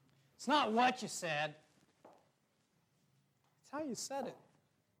It's not what you said. It's how you said it.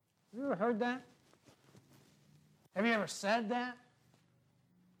 Have you ever heard that? Have you ever said that?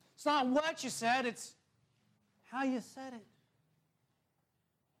 It's not what you said, it's how you said it.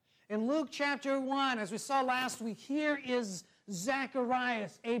 In Luke chapter 1, as we saw last week, here is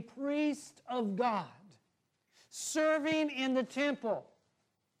Zacharias, a priest of God, serving in the temple.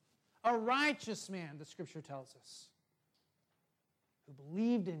 A righteous man, the Scripture tells us, who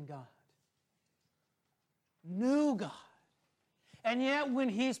believed in God, knew God. And yet when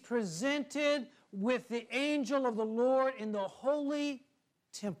he's presented with the angel of the Lord in the holy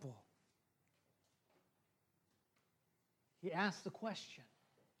temple, he asks the question,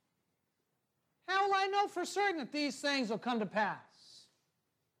 how will I know for certain that these things will come to pass?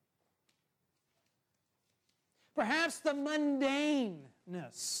 Perhaps the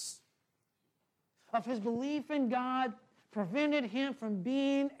mundaneness of his belief in God prevented him from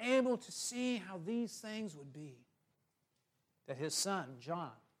being able to see how these things would be. That his son,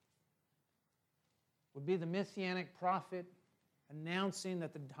 John, would be the messianic prophet announcing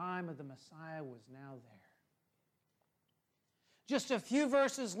that the time of the Messiah was now there. Just a few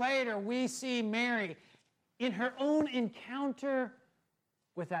verses later, we see Mary in her own encounter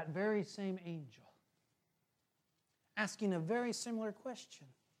with that very same angel, asking a very similar question,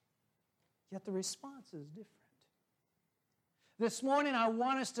 yet the response is different. This morning, I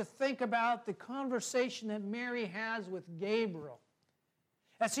want us to think about the conversation that Mary has with Gabriel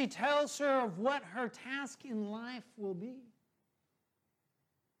as he tells her of what her task in life will be.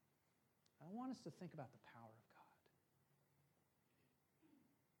 I want us to think about the power of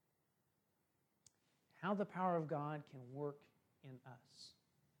God. How the power of God can work in us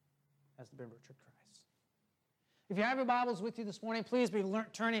as the Brentwood Church Christ. If you have your Bibles with you this morning, please be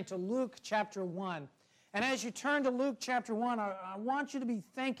turning to Luke chapter 1. And as you turn to Luke chapter 1, I want you to be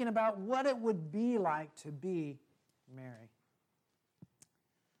thinking about what it would be like to be Mary.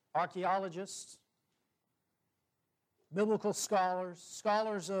 Archaeologists, biblical scholars,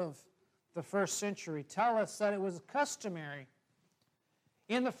 scholars of the first century tell us that it was customary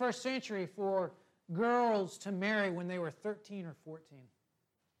in the first century for girls to marry when they were 13 or 14.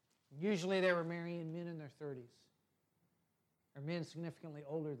 Usually they were marrying men in their 30s, or men significantly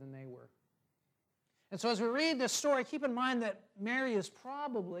older than they were. And so as we read this story, keep in mind that Mary is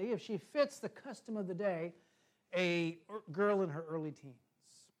probably, if she fits the custom of the day, a girl in her early teens.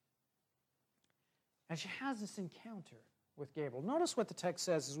 And she has this encounter with Gabriel. Notice what the text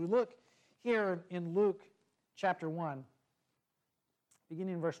says as we look here in Luke chapter 1,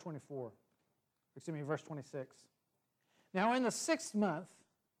 beginning in verse 24. Verse 26. Now in the 6th month,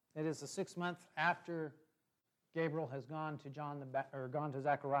 it is the 6th month after Gabriel has gone to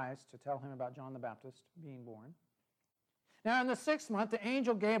Zacharias to tell him about John the Baptist being born. Now in the 6th month, the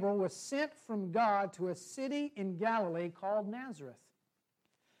angel Gabriel was sent from God to a city in Galilee called Nazareth,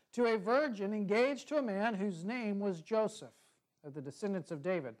 to a virgin engaged to a man whose name was Joseph, of the descendants of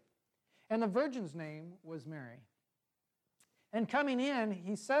David. And the virgin's name was Mary. And coming in,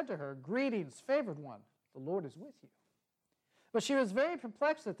 he said to her, "Greetings, favored one, the Lord is with you." But she was very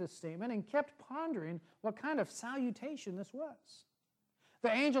perplexed at this statement and kept pondering what kind of salutation this was.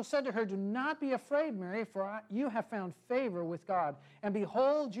 The angel said to her, "Do not be afraid, Mary, for you have found favor with God. And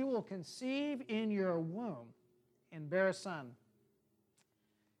behold, you will conceive in your womb and bear a son.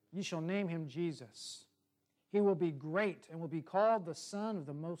 You shall name him Jesus. He will be great and will be called the Son of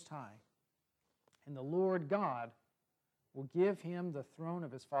the Most High. And the Lord God will give him the throne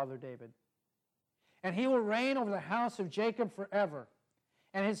of his father David. And he will reign over the house of Jacob forever,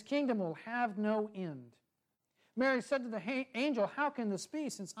 and his kingdom will have no end." Mary said to the angel, "How can this be,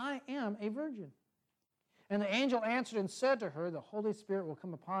 since I am a virgin?" And the angel answered and said to her, "The Holy Spirit will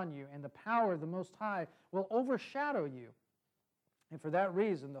come upon you, and the power of the Most High will overshadow you. And for that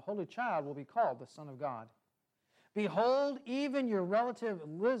reason, the Holy Child will be called the Son of God. Behold, even your relative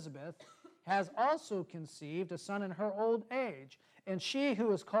Elizabeth has also conceived a son in her old age, and she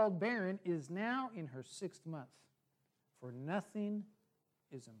who is called barren is now in her 6th month. For nothing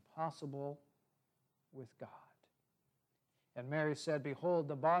is impossible with God." And Mary said, "Behold,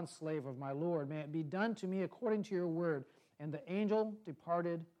 the bondslave of my Lord, may it be done to me according to your word." And the angel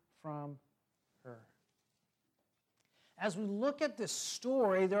departed from her. As we look at this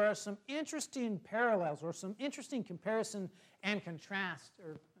story, there are some interesting parallels or some interesting comparison and contrast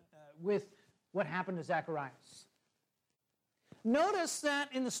with what happened to Zacharias. Notice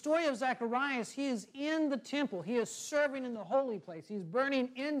that in the story of Zacharias, he is in the temple. He is serving in the holy place. He's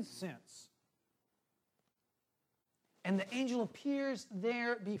burning incense. And the angel appears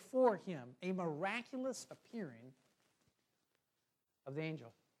there before him, a miraculous appearing of the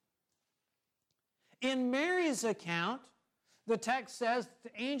angel. In Mary's account, the text says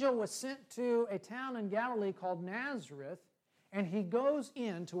the angel was sent to a town in Galilee called Nazareth, and he goes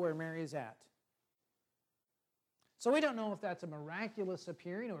in to where Mary is at. So we don't know if that's a miraculous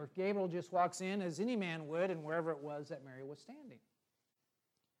appearing or if Gabriel just walks in as any man would and wherever it was that Mary was standing.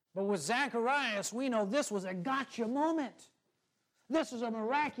 But with Zacharias, we know this was a gotcha moment. This is a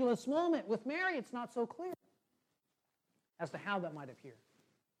miraculous moment. With Mary, it's not so clear as to how that might appear.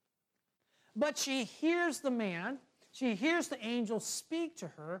 But she hears the man, she hears the angel speak to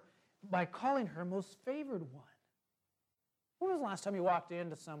her by calling her most favored one. When was the last time you walked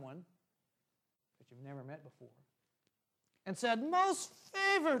into someone that you've never met before and said, most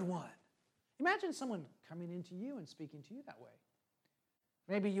favored one? Imagine someone coming into you and speaking to you that way.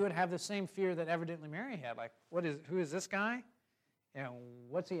 Maybe you would have the same fear that evidently Mary had, like, who is this guy? And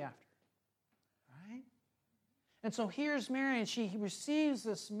what's he after? Right? And so here's Mary, and she receives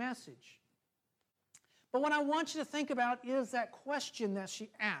this message. But what I want you to think about is that question that she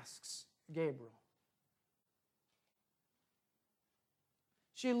asks Gabriel.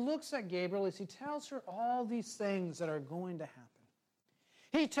 She looks at Gabriel as he tells her all these things that are going to happen.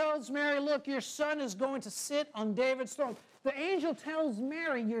 He tells Mary, look, your son is going to sit on David's throne. The angel tells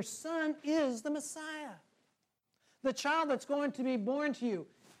Mary, your son is the Messiah. The child that's going to be born to you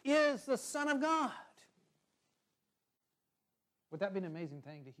is the Son of God. Would that be an amazing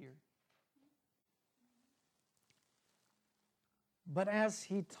thing to hear? But as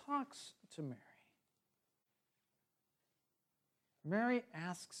he talks to Mary, Mary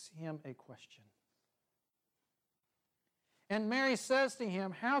asks him a question. And Mary says to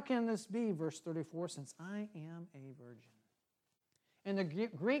him, how can this be, verse 34, since I am a virgin? In the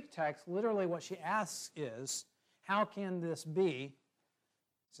Greek text, literally what she asks is, how can this be,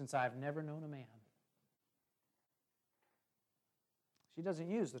 since I've never known a man? She doesn't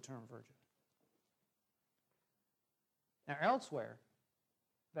use the term virgin. Now, elsewhere,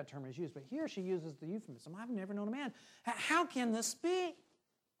 that term is used, but here she uses the euphemism, I've never known a man. How can this be?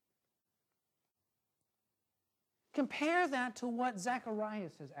 Compare that to what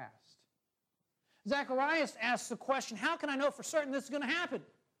Zacharias has asked. Zacharias asks the question, how can I know for certain this is going to happen?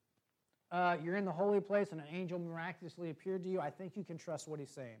 You're in the holy place and an angel miraculously appeared to you. I think you can trust what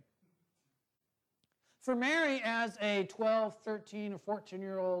he's saying. For Mary, as a 12, 13, or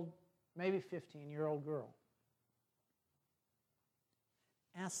 14-year-old, maybe 15-year-old girl,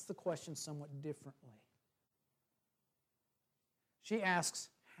 asks the question somewhat differently. She asks,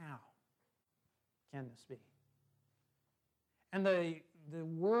 how can this be? And the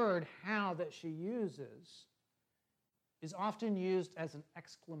word how that she uses is often used as an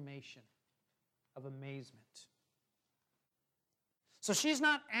exclamation of amazement. So she's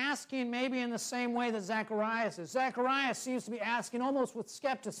not asking maybe in the same way that Zacharias is. Zacharias seems to be asking almost with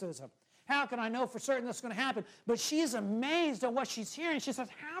skepticism. How can I know for certain this is going to happen? But she's amazed at what she's hearing. She says,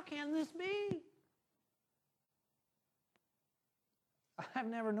 how can this be? I've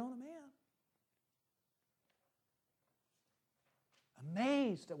never known a man.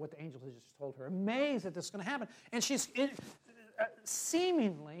 Amazed at what the angel has just told her. Amazed that this is going to happen. And she's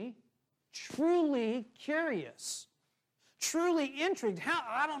seemingly, truly curious. Truly intrigued.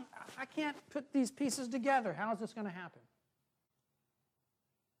 I can't put these pieces together. How is this going to happen?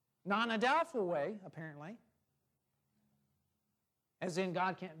 Not in a doubtful way, apparently. As in,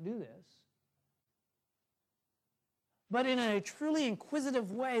 God can't do this. But in a truly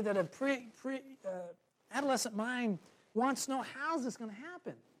inquisitive way that a adolescent mind wants to know, how is this going to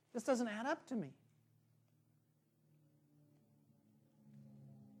happen? This doesn't add up to me.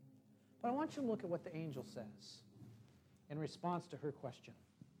 But I want you to look at what the angel says in response to her question.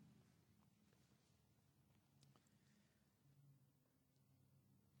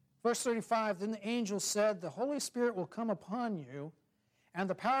 Verse 35, then the angel said, the Holy Spirit will come upon you, and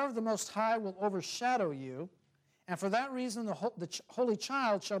the power of the Most High will overshadow you, and for that reason the Holy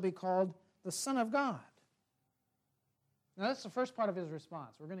Child shall be called the Son of God. Now that's the first part of his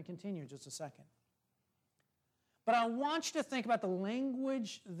response. We're going to continue in just a second. But I want you to think about the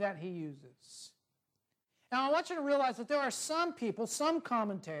language that he uses. Now I want you to realize that there are some people, some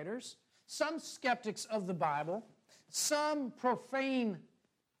commentators, some skeptics of the Bible, some profane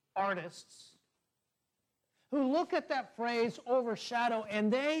artists who look at that phrase overshadow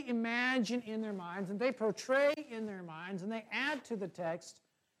and they imagine in their minds and they portray in their minds and they add to the text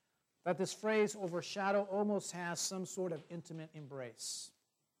that this phrase overshadow almost has some sort of intimate embrace.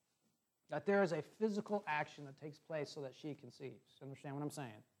 That there is a physical action that takes place so that she conceives. Understand what I'm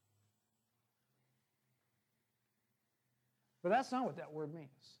saying? But that's not what that word means.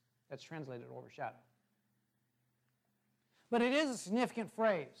 That's translated overshadow. But it is a significant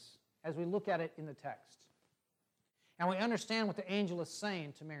phrase. as we look at it in the text. And we understand what the angel is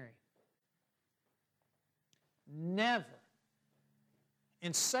saying to Mary. Never,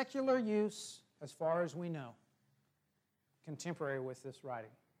 in secular use, as far as we know, contemporary with this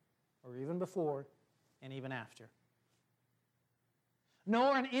writing, or even before and even after,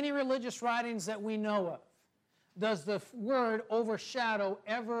 nor in any religious writings that we know of, does the word overshadow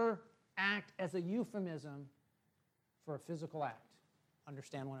ever act as a euphemism for a physical act.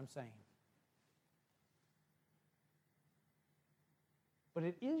 Understand what I'm saying? But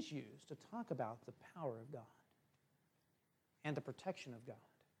it is used to talk about the power of God and the protection of God.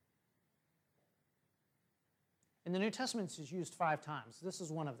 In the New Testament, it's used 5 times. This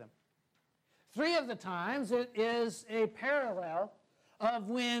is one of them. 3 of the times, it is a parallel of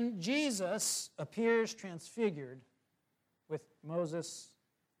when Jesus appears transfigured with Moses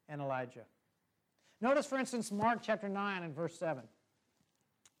and Elijah. Notice, for instance, Mark chapter 9 and verse 7.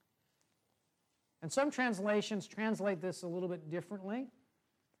 And some translations translate this a little bit differently,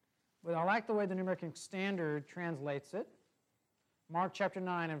 but I like the way the New American Standard translates it. Mark chapter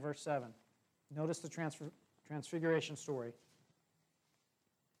 9 and verse 7. Notice the transfiguration story.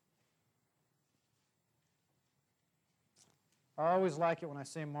 I always like it when I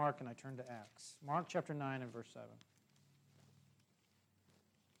say Mark and I turn to Acts. Mark chapter 9 and verse 7.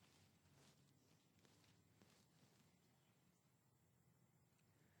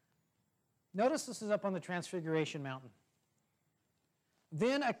 Notice this is up on the Transfiguration Mountain.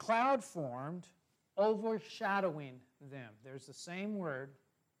 Then a cloud formed, overshadowing them. There's the same word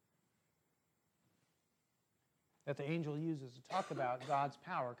that the angel uses to talk about God's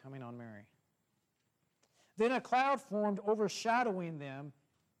power coming on Mary. Then a cloud formed, overshadowing them,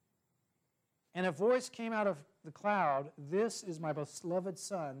 and a voice came out of the cloud, "This is my beloved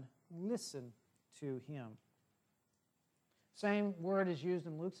Son, listen to him." Same word is used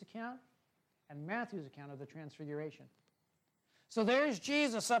in Luke's account and Matthew's account of the Transfiguration. So there's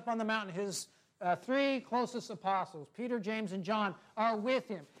Jesus up on the mountain. His 3 closest apostles, Peter, James, and John, are with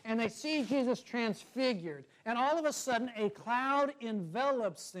him. And they see Jesus transfigured. And all of a sudden, a cloud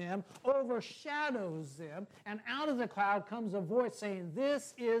envelops them, overshadows them, and out of the cloud comes a voice saying,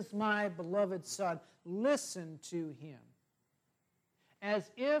 "This is my beloved Son. Listen to him."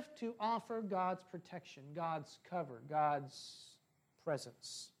 As if to offer God's protection, God's cover, God's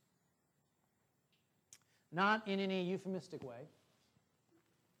presence. Not in any euphemistic way,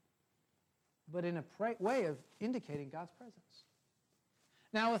 but in a way of indicating God's presence.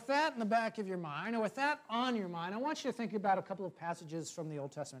 Now, with that in the back of your mind, or with that on your mind, I want you to think about a couple of passages from the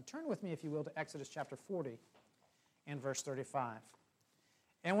Old Testament. Turn with me, if you will, to Exodus chapter 40 and verse 35.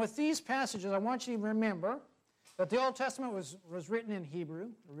 And with these passages, I want you to remember that the Old Testament was written in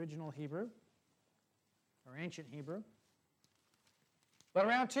Hebrew, original Hebrew, or ancient Hebrew. But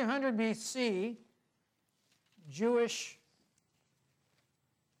around 200 BC, Jewish,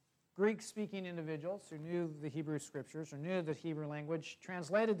 Greek-speaking individuals who knew the Hebrew Scriptures or knew the Hebrew language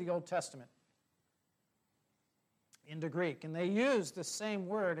translated the Old Testament into Greek. And they used the same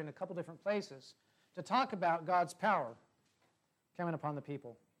word in a couple different places to talk about God's power coming upon the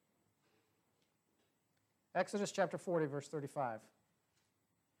people. Exodus chapter 40, verse 35.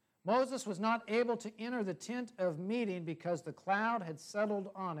 Moses was not able to enter the tent of meeting because the cloud had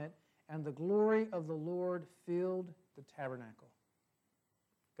settled on it, and the glory of the Lord filled the tabernacle.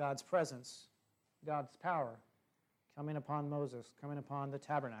 God's presence, God's power coming upon Moses, coming upon the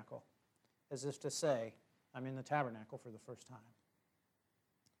tabernacle, as if to say, I'm in the tabernacle for the first time.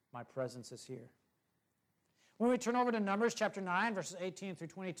 My presence is here. When we turn over to Numbers chapter 9, verses 18 through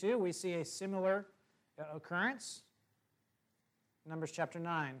 22, we see a similar occurrence. Numbers chapter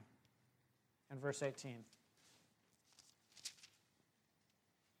 9 and verse 18.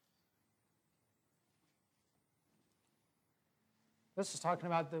 This is talking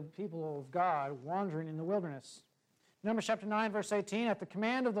about the people of God wandering in the wilderness. Numbers chapter 9, verse 18, at the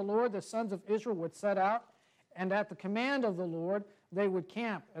command of the Lord, the sons of Israel would set out, and at the command of the Lord, they would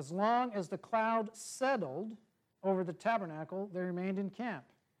camp. As long as the cloud settled over the tabernacle, they remained in camp.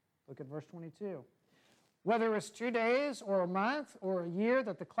 Look at verse 22. Whether it was 2 days or a month or a year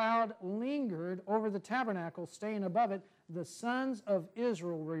that the cloud lingered over the tabernacle, staying above it, the sons of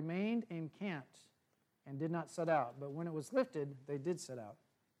Israel remained encamped and did not set out. But when it was lifted, they did set out.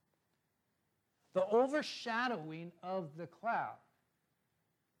 The overshadowing of the cloud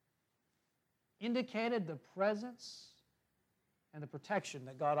indicated the presence and the protection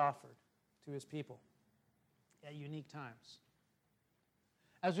that God offered to his people at unique times.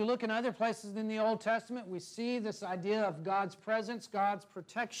 As we look in other places in the Old Testament, we see this idea of God's presence, God's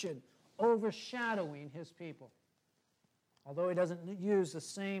protection overshadowing his people. although he doesn't use the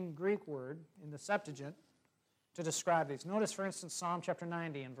same Greek word in the Septuagint to describe these. Notice, for instance, Psalm chapter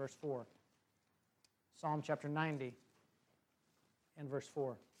 90 and verse 4. Psalm chapter 90 and verse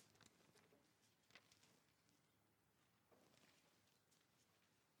 4.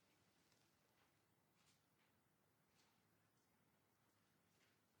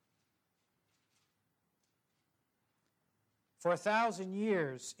 For 1,000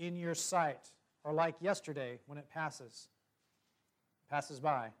 years in your sight are like yesterday when it passes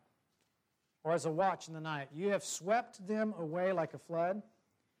by, or as a watch in the night. You have swept them away like a flood,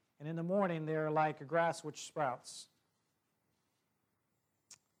 and in the morning they are like a grass which sprouts.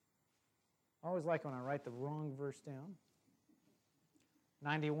 I always like when I write the wrong verse down.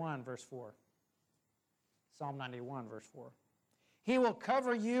 91, verse 4. Psalm 91, verse 4. He will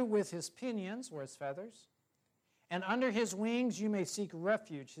cover you with his pinions, or his feathers, and under his wings you may seek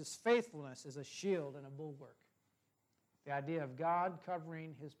refuge. His faithfulness is a shield and a bulwark. The idea of God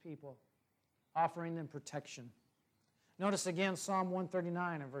covering his people, offering them protection. Notice again Psalm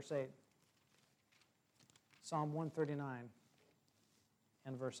 139 and verse 8. Psalm 139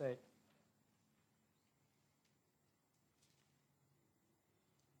 and verse 8.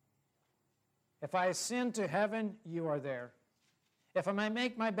 If I ascend to heaven, you are there. If I may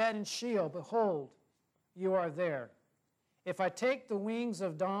make my bed in Sheol, behold, you are there. If I take the wings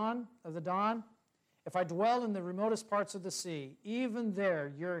of the dawn, if I dwell in the remotest parts of the sea, even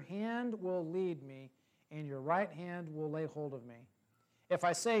there your hand will lead me, and your right hand will lay hold of me. If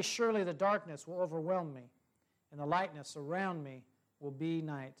I say, surely the darkness will overwhelm me, and the lightness around me will be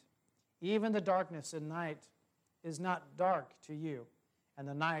night. Even the darkness in night is not dark to you, and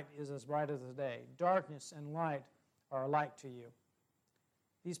the night is as bright as the day. Darkness and light are alike to you.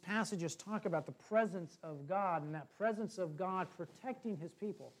 These passages talk about the presence of God, and that presence of God protecting his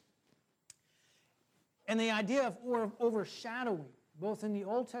people. And the idea of overshadowing, both in the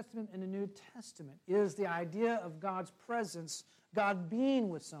Old Testament and the New Testament, is the idea of God's presence, God being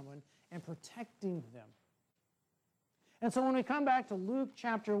with someone and protecting them. And so when we come back to Luke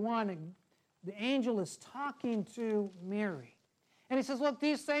chapter 1, the angel is talking to Mary. And he says, look,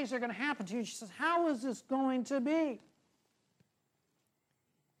 these things are going to happen to you. She says, how is this going to be?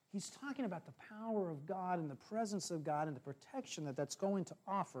 He's talking about the power of God and the presence of God and the protection that that's going to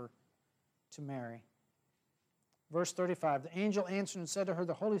offer to Mary. Verse 35, the angel answered and said to her,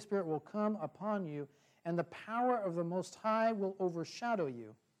 the Holy Spirit will come upon you, and the power of the Most High will overshadow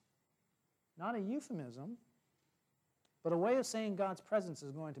you. Not a euphemism, but a way of saying God's presence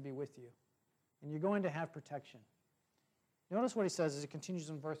is going to be with you, and you're going to have protection. Notice what he says as it continues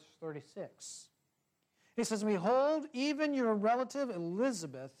in verse 36. He says, behold, even your relative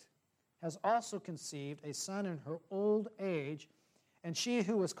Elizabeth has also conceived a son in her old age, and she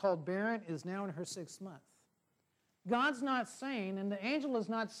who was called barren is now in her 6th month. God's not saying, and the angel is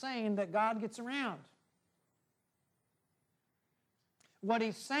not saying that God gets around. What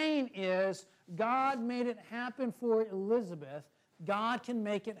he's saying is, God made it happen for Elizabeth. God can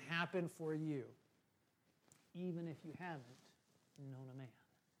make it happen for you, even if you haven't known a man.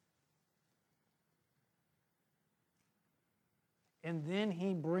 And then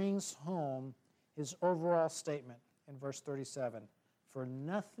he brings home his overall statement in verse 37. For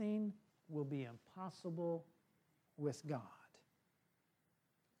nothing will be impossible with God.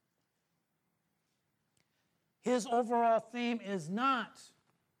 His overall theme is not,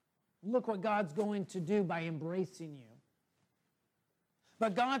 look what God's going to do by embracing you.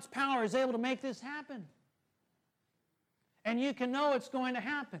 But God's power is able to make this happen. And you can know it's going to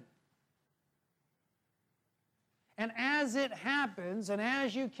happen. And as it happens, and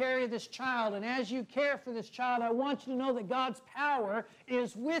as you carry this child, and as you care for this child, I want you to know that God's power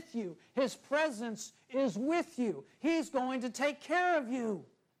is with you. His presence is with you. He's going to take care of you.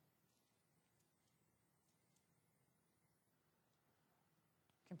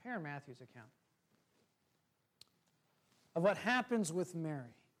 Compare Matthew's account of what happens with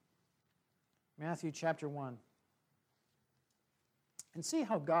Mary. Matthew chapter 1. And see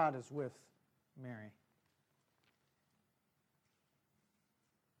how God is with Mary.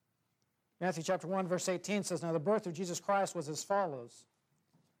 Matthew chapter 1, verse 18 says, now the birth of Jesus Christ was as follows.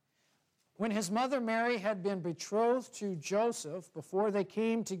 When his mother Mary had been betrothed to Joseph before they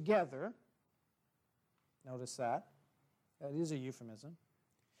came together, notice that is a euphemism,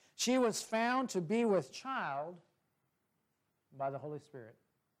 she was found to be with child by the Holy Spirit.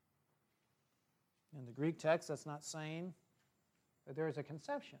 In the Greek text, that's not saying that there is a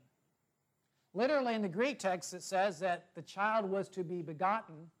conception. Literally in the Greek text, it says that the child was to be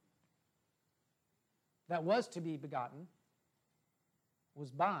begotten,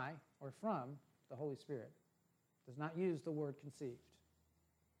 was by or from the Holy Spirit. Does not use the word conceived.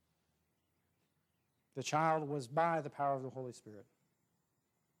 The child was by the power of the Holy Spirit.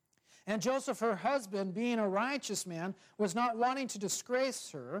 And Joseph, her husband, being a righteous man, was not wanting to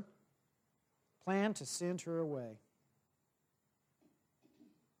disgrace her, planned to send her away.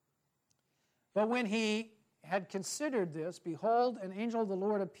 But when he had considered this, behold, an angel of the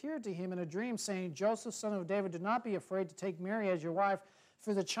Lord appeared to him in a dream, saying, Joseph, son of David, do not be afraid to take Mary as your wife,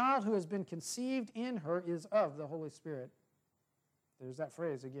 for the child who has been conceived in her is of the Holy Spirit. There's that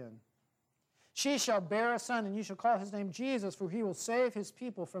phrase again. She shall bear a son, and you shall call his name Jesus, for he will save his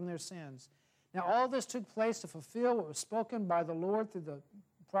people from their sins. Now all this took place to fulfill what was spoken by the Lord through the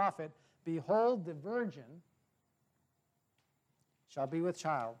prophet. Behold, the virgin shall be with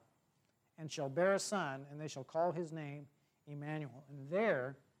child, and shall bear a son, and they shall call his name Emmanuel. And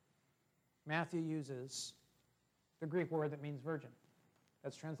there, Matthew uses the Greek word that means virgin.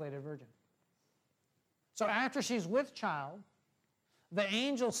 That's translated virgin. So after she's with child, the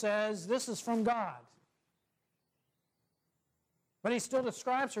angel says, this is from God. But he still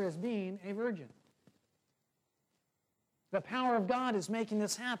describes her as being a virgin. The power of God is making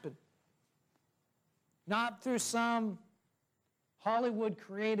this happen. Not through some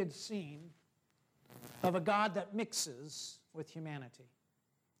Hollywood-created scene of a God that mixes with humanity.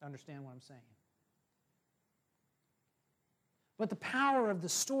 Understand what I'm saying? But the power of the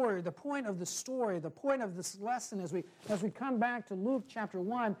story, the point of the story, the point of this lesson as we come back to Luke chapter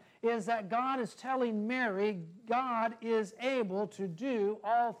 1 is that God is telling Mary, God is able to do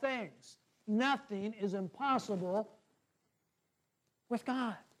all things. Nothing is impossible with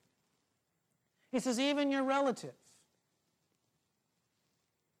God. He says, even your relative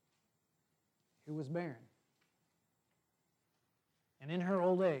who was barren and in her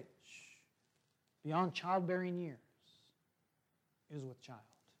old age, beyond childbearing years, is with child.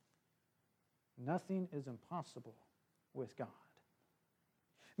 Nothing is impossible with God.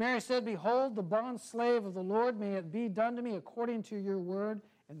 Mary said, behold, the bond slave of the Lord, may it be done to me according to your word.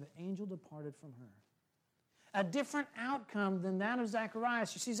 And the angel departed from her. A different outcome than that of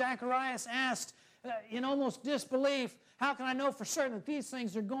Zacharias. You see, Zacharias asked in almost disbelief, how can I know for certain that these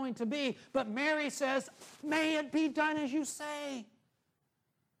things are going to be? But Mary says, may it be done as you say.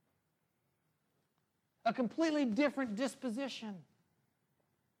 A completely different disposition.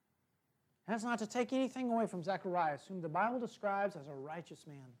 That's not to take anything away from Zacharias, whom the Bible describes as a righteous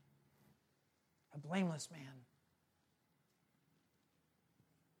man, a blameless man.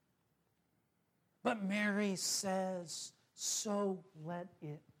 But Mary says, so let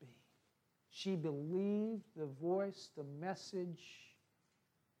it be. She believed the voice, the message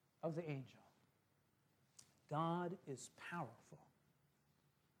of the angel. God is powerful,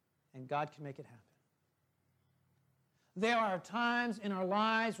 and God can make it happen. There are times in our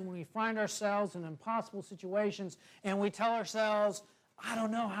lives when we find ourselves in impossible situations and we tell ourselves, I don't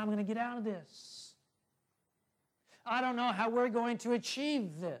know how I'm going to get out of this. I don't know how we're going to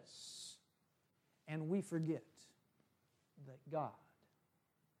achieve this. And we forget that God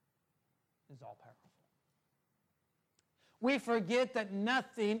is all powerful. We forget that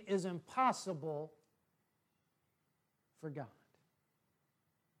nothing is impossible for God.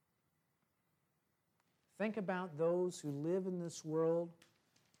 Think about those who live in this world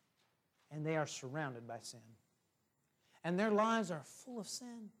and they are surrounded by sin. And their lives are full of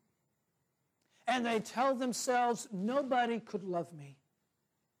sin. And they tell themselves, nobody could love me.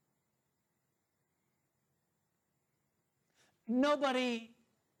 Nobody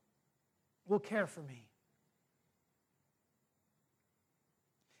will care for me.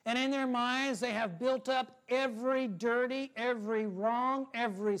 And in their minds, they have built up every dirty, every wrong,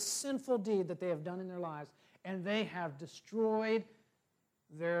 every sinful deed that they have done in their lives. And they have destroyed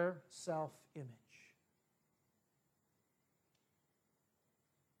their self-image.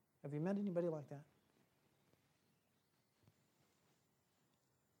 Have you met anybody like that?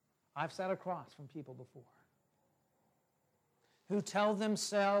 I've sat across from people before who tell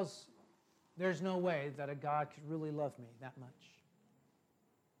themselves, there's no way that a God could really love me that much.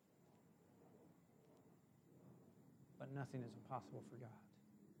 But nothing is impossible for God.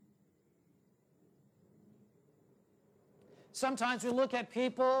 Sometimes we look at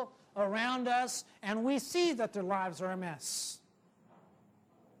people around us and we see that their lives are a mess.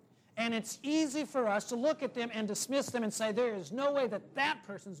 And it's easy for us to look at them and dismiss them and say, there is no way that that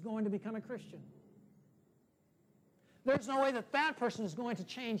person is going to become a Christian. There's no way that that person is going to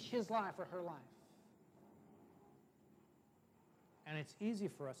change his life or her life. And it's easy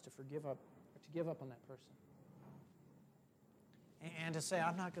for us to give up on that person. And to say,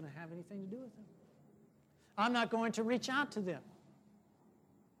 I'm not going to have anything to do with them. I'm not going to reach out to them.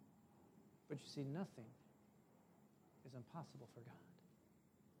 But you see, nothing is impossible for God.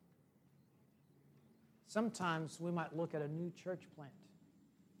 Sometimes we might look at a new church plant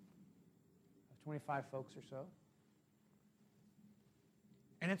of 25 folks or so,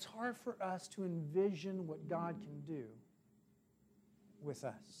 and it's hard for us to envision what God can do with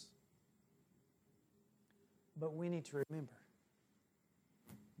us. But we need to remember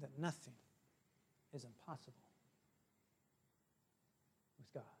that nothing is impossible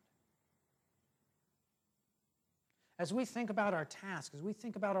with God. As we think about our tasks, as we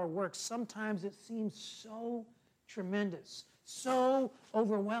think about our work, sometimes it seems so tremendous, so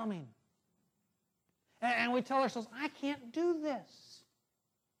overwhelming. And we tell ourselves, I can't do this.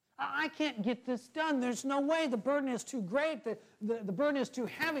 I can't get this done. There's no way. The burden is too great. The burden is too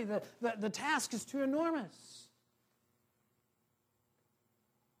heavy. The task is too enormous.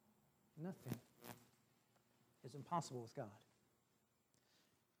 Nothing is impossible with God.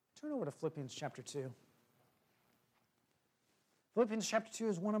 Turn over to Philippians chapter 2. Philippians chapter 2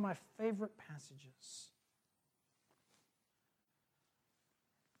 is one of my favorite passages.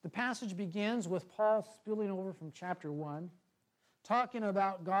 The passage begins with Paul spilling over from chapter 1, talking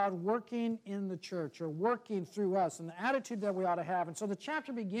about God working in the church or working through us and the attitude that we ought to have. And so the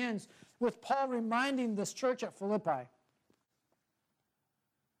chapter begins with Paul reminding this church at Philippi,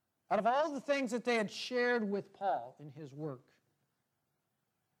 out of all the things that they had shared with Paul in his work.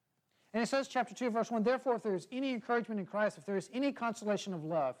 And it says, chapter 2, verse 1, therefore, if there is any encouragement in Christ, if there is any consolation of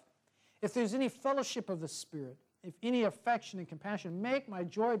love, if there is any fellowship of the Spirit, if any affection and compassion, make my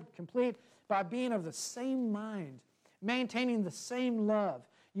joy complete by being of the same mind, maintaining the same love,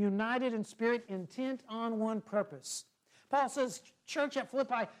 united in spirit, intent on one purpose. Paul says, church at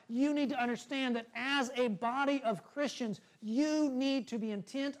Philippi, you need to understand that as a body of Christians, you need to be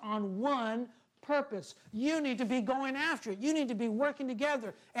intent on one purpose. You need to be going after it. You need to be working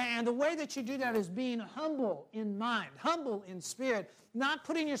together. And the way that you do that is being humble in mind, humble in spirit, not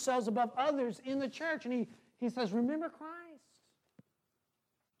putting yourselves above others in the church. And he says, remember Christ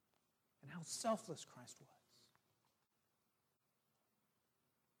and how selfless Christ was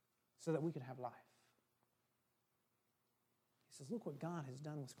so that we could have life. He says, look what God has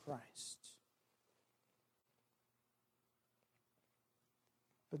done with Christ.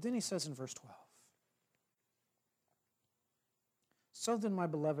 But then he says in verse 12, so then, my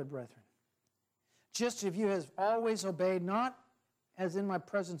beloved brethren, just as you have always obeyed, not as in my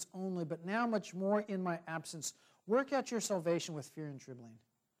presence only, but now much more in my absence, work out your salvation with fear and trembling.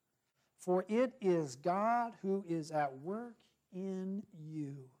 For it is God who is at work in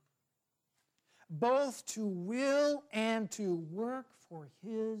you, both to will and to work for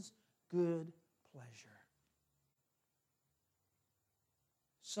his good pleasure.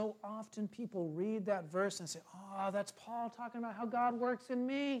 So often people read that verse and say, oh, that's Paul talking about how God works in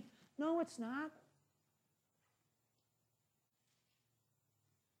me. No, it's not.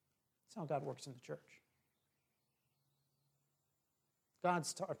 It's how God works in the church.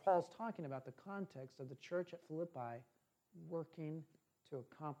 Paul's talking about the context of the church at Philippi working to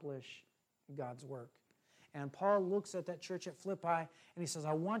accomplish God's work. And Paul looks at that church at Philippi and he says,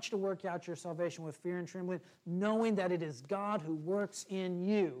 I want you to work out your salvation with fear and trembling, knowing that it is God who works in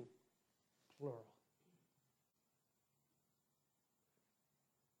you, plural.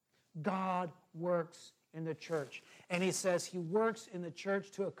 God works in the church. And he says he works in the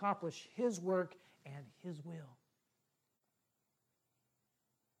church to accomplish his work and his will.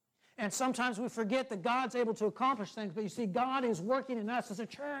 And sometimes we forget that God's able to accomplish things, but you see, God is working in us as a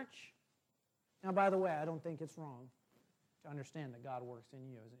church. Now, by the way, I don't think it's wrong to understand that God works in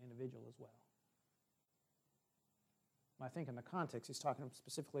you as an individual as well. I think in the context, he's talking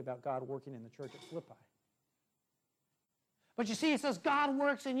specifically about God working in the church at Philippi. But you see, he says God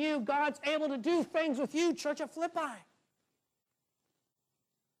works in you. God's able to do things with you, church at Philippi.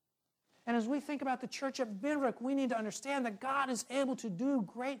 And as we think about the church at Benrick, we need to understand that God is able to do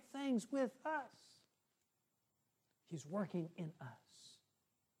great things with us. He's working in us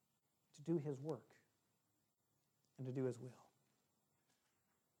to do his work and to do his will.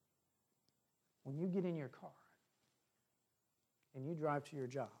 When you get in your car and you drive to your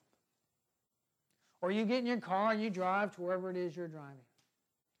job, or you get in your car and you drive to wherever it is you're driving,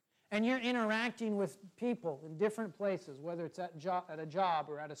 and you're interacting with people in different places, whether it's at a job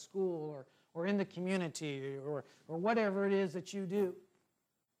or at a school or in the community or whatever it is that you do,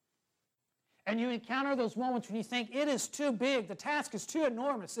 and you encounter those moments when you think, it is too big, the task is too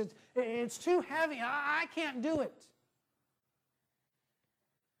enormous, it's too heavy, I can't do it.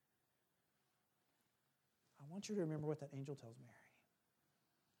 I want you to remember what that angel tells Mary.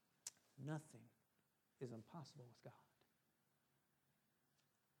 Nothing is impossible with God.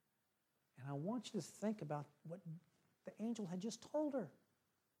 And I want you to think about what The angel had just told her,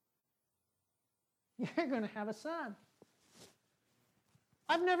 you're going to have a son.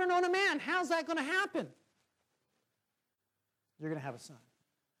 I've never known a man. How's that going to happen? You're going to have a son.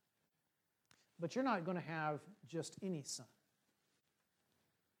 But you're not going to have just any son.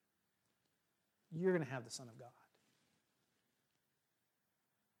 You're going to have the Son of God.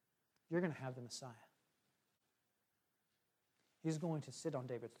 You're going to have the Messiah. He's going to sit on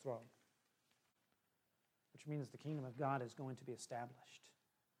David's throne, which means the kingdom of God is going to be established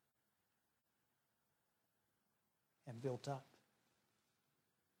and built up.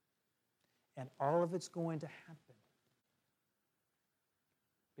 And all of it's going to happen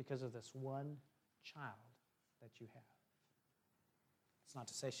because of this one child that you have. It's not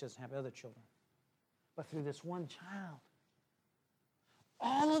to say she doesn't have other children, but through this one child,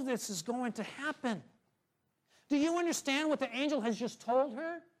 all of this is going to happen. Do you understand what the angel has just told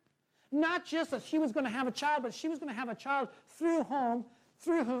her? Not just that she was going to have a child, but she was going to have a child through whom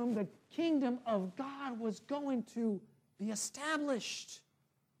the kingdom of God was going to be established.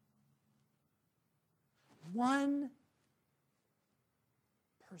 One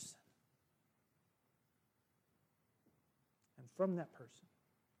person. And from that person,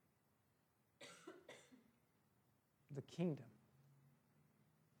 the kingdom,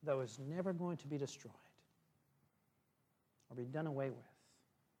 though is never going to be destroyed or be done away with,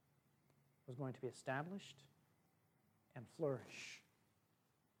 was going to be established and flourish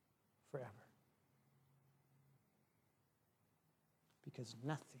forever. Because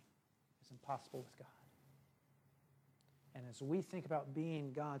nothing is impossible with God. And as we think about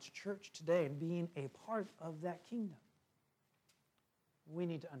being God's church today and being a part of that kingdom, we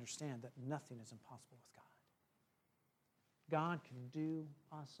need to understand that nothing is impossible with God. God can do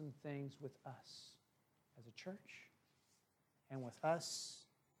awesome things with us as a church and with us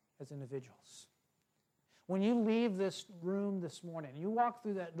as individuals. When you leave this room this morning, you walk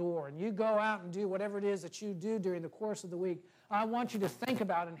through that door and you go out and do whatever it is that you do during the course of the week, I want you to think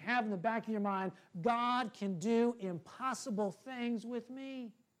about and have in the back of your mind, God can do impossible things with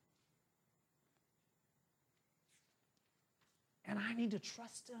me. And I need to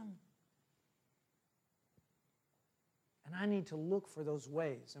trust Him. And I need to look for those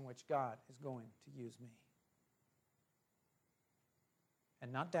ways in which God is going to use me.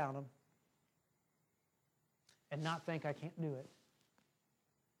 And not doubt Him. And not think I can't do it.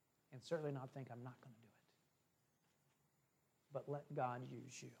 And certainly not think I'm not going to do it. But let God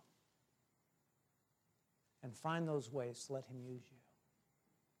use you. And find those ways to let Him use you.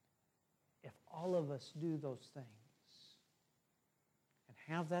 If all of us do those things and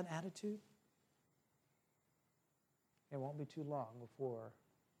have that attitude, it won't be too long before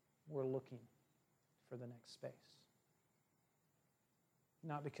we're looking for the next space.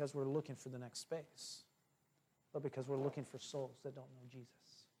 Not because we're looking for the next space, but because we're looking for souls that don't know Jesus.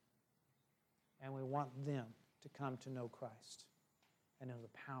 And we want them to come to know Christ and know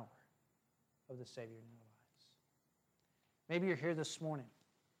the power of the Savior in their lives. Maybe you're here this morning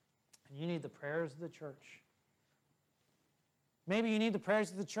and you need the prayers of the church. Maybe you need the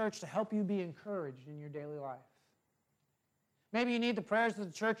prayers of the church to help you be encouraged in your daily life. Maybe you need the prayers of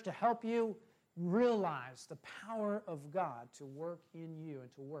the church to help you realize the power of God to work in you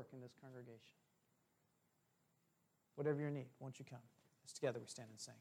and to work in this congregation. Whatever your need, won't you come? As together we stand and sing.